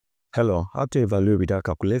Hello, how to evaluate with our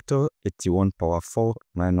calculator 81 power 4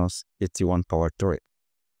 minus 81 power 3.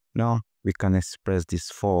 Now, we can express this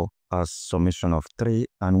 4 as summation of 3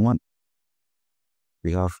 and 1.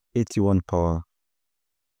 We have 81 power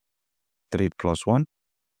 3 plus 1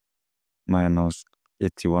 minus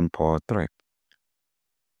 81 power 3.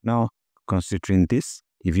 Now, considering this,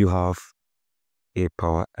 if you have a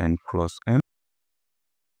power n plus m,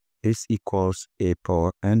 this equals a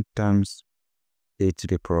power n times a to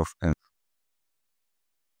the power of n.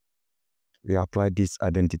 We apply this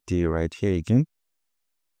identity right here again.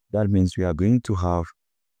 That means we are going to have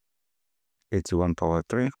 81 power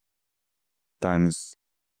 3 times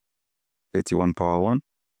 81 power 1.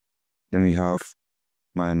 Then we have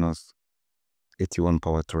minus 81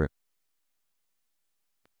 power 3.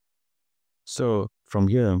 So from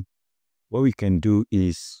here, what we can do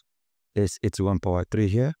is there's 81 power 3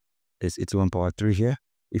 here. There's 81 power 3 here.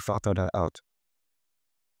 We factor that out.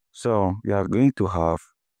 So we are going to have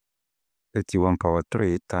 81 power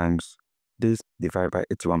 3 times this divided by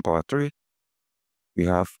 81 power 3. We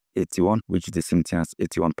have 81, which is the same thing as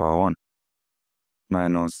 81 power 1,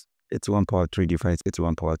 minus 81 power 3 divides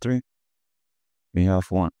 81 power 3. We have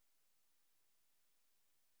 1.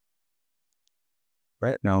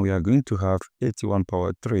 Right now, we are going to have 81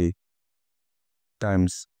 power 3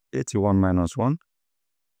 times 81 minus 1.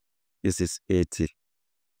 This is 80.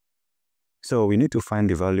 So we need to find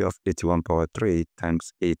the value of 81 power 3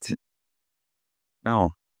 times 80.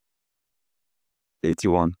 Now,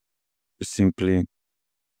 81 is simply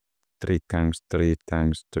 3 times 3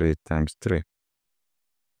 times 3 times 3.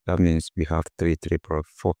 That means we have 3 power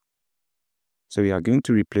 4. So we are going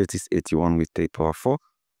to replace this 81 with 3 power 4.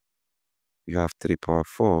 We have 3 power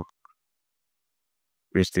 4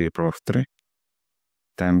 raised to the power of 3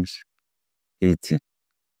 times 80.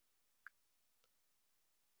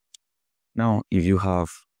 Now, if you have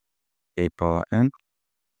a power n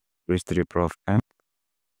raised to the power of n,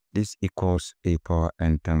 this equals a power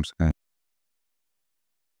n times n.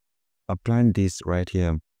 Applying this right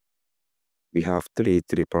here, we have 3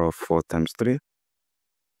 to the power of 4 times 3.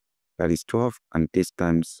 That is 12, and this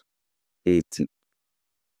times 80.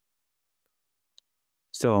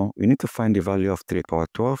 So we need to find the value of 3 power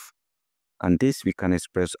 12, and this we can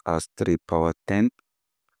express as 3 power 10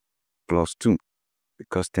 plus 2,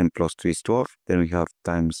 because 10 plus 2 is 12. Then we have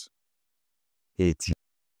times 80.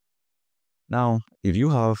 Now, if you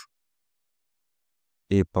have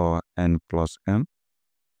a power n plus m,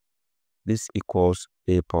 this equals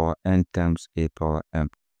a power n times a power m.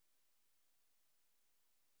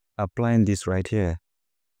 Applying this right here,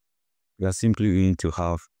 we are simply going to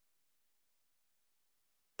have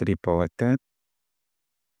 3 power 10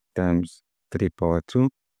 times 3 power 2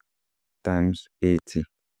 times 80.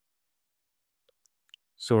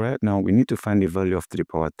 So right now, we need to find the value of 3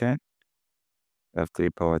 power 10. We have 3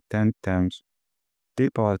 power 10 times 3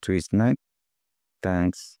 power 2 is 9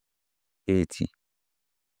 times 80.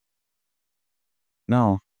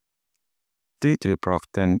 Now, 3 to the power of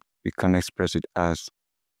 10, we can express it as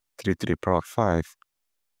 3 to the power of 5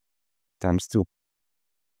 times 2.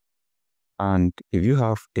 And if you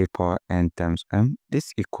have a power n times m,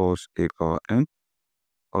 this equals a power n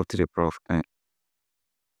all to the power of n.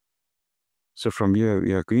 So from here,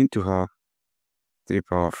 we are going to have 3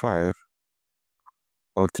 power 5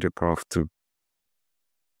 all to the power of 2.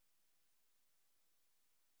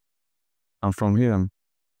 And from here,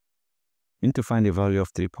 we need to find the value of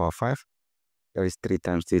 3 power 5. That is 3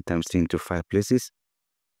 times 3 times 3 into 5 places.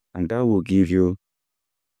 And that will give you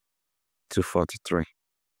 243.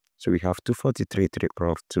 So we have 243 to the power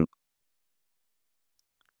of 2.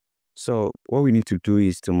 So what we need to do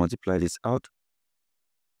is to multiply this out.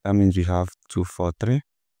 That means we have 243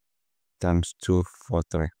 times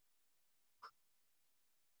 243.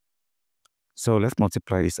 So let's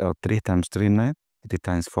multiply this out. 3 times 3, 9. 3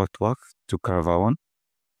 times 4, 12. 2 carry over 1.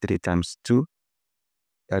 3 times 2.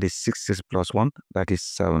 That is 6, 6 plus 1. That is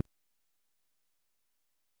 7.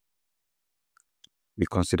 We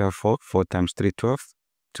consider 4. 4 times 3, 12.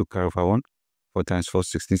 2 carry over 1. 4 times 4,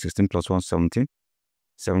 16. 16 plus 1, 17.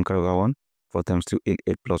 7 carry over 1. 4 times 2, 8.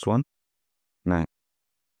 8 plus 1, 9.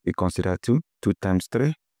 We consider 2. 2 times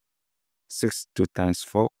 3. 6. 2 times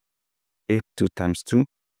 4. 8. 2 times 2.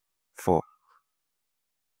 4.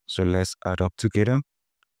 So let's add up together.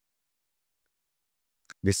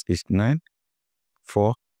 This is 9.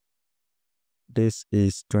 4. This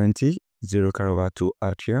is 20. 0 carry over 2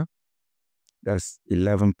 add here. That's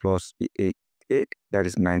 11 plus 8. 8. That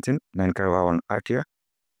is 19. 9 carry over 1 add here.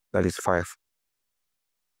 That is 5.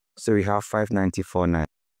 So we have 594.9.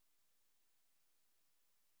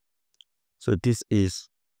 So this is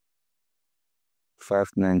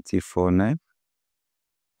 5949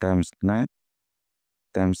 times 9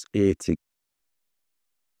 times 80.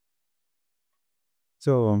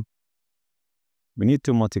 So we need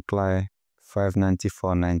to multiply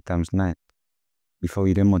 5949 times 9 before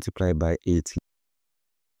we then multiply by 80.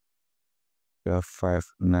 We have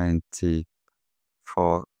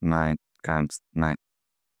 5949 times 9.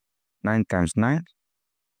 9 times 9,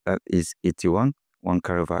 that is 81, 1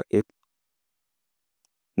 carry over 8.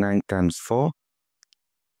 9 times 4,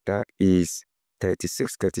 that is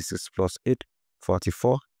 36, 36 plus 8,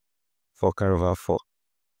 44, 4 carry over 4.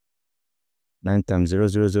 9 times 0,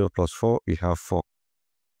 0, 0 plus 4, we have 4.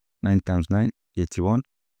 9 times 9, 81,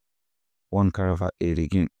 1 carry over 8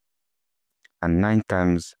 again. And 9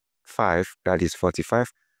 times 5, that is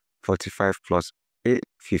 45, 45 plus 8,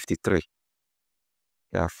 53.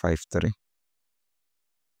 We have 53.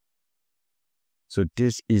 So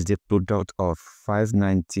this is the product of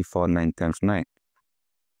 5949 times 9.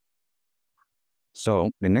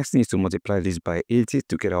 So the next thing is to multiply this by 80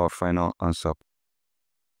 to get our final answer.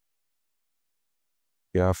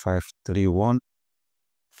 We have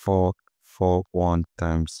 531,441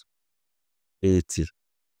 times 80.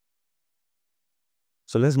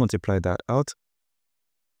 So let's multiply that out.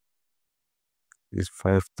 It's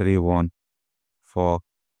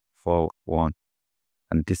 531,441,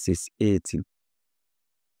 and this is 80.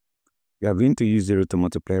 We are going to use 0 to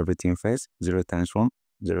multiply everything first. 0 times 1,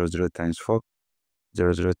 0, 0 times 4,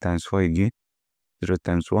 0, 0 times 4 again, 0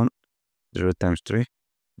 times 1, 0 times 3,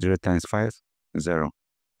 0 times 5, 0.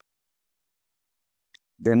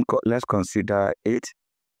 Then let's consider 8.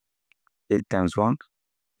 8 times 1,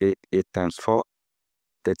 8, 8 times 4,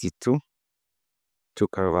 32, 2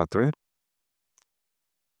 carry over 3.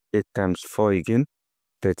 8 times 4 again,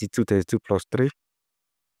 32, 32 plus 3,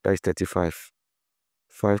 that is 35.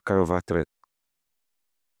 5 carry over 3.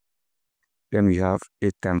 Then we have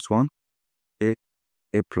 8 times 1, 8,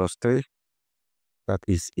 8 plus 3, that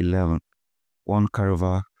is 11. 1 carry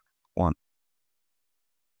over 1.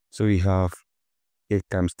 So we have 8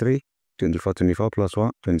 times 3, 24, 24 plus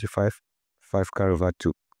 1, 25, 5 carry over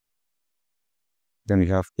 2. Then we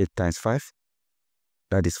have 8 times 5,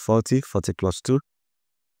 that is 40, 40 plus 2,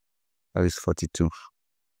 that is 42.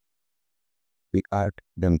 We add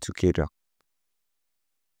them together.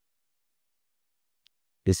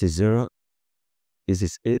 This is 0, this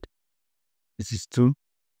is 8, this is 2,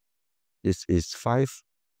 this is 5,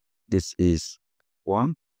 this is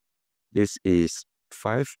 1, this is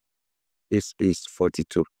 5, this is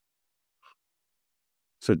 42.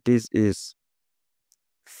 So this is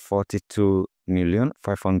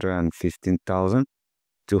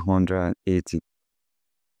 42,515,280.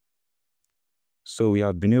 So we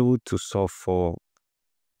have been able to solve for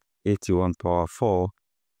 81 power 4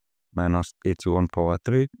 minus 81 power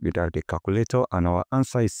 3 without the calculator, and our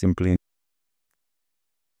answer is simply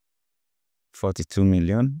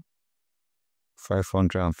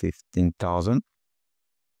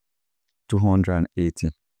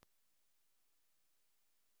 42,515,280.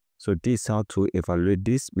 So this is how to evaluate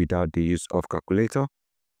this without the use of calculator,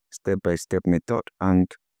 step-by-step method.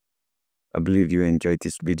 And I believe you enjoyed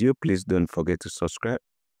this video. Please don't forget to subscribe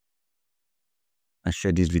and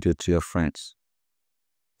share this video to your friends.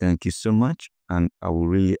 Thank you so much, and I will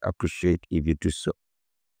really appreciate if you do so.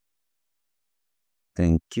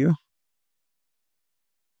 Thank you.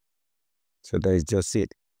 So that is just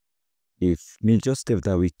it. If me just step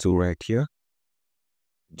that we do right here,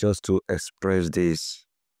 just to express this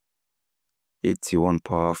 81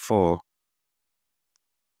 power 4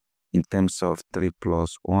 in terms of 3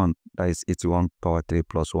 plus 1, that is 81 power 3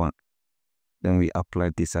 plus 1. Then we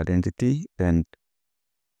apply this identity, then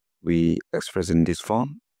we express in this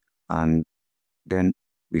form, and then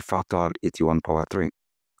we factor out 81 power 3.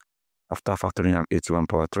 After factoring out 81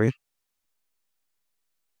 power 3,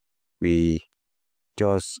 we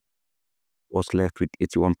just was left with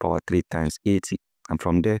 81 power 3 times 80. And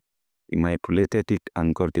from there, we manipulated it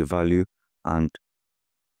and got the value, and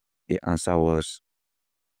the answer was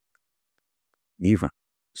given.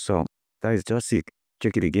 So that is just it.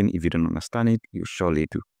 Check it again if you don't understand it. You surely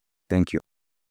do. Thank you.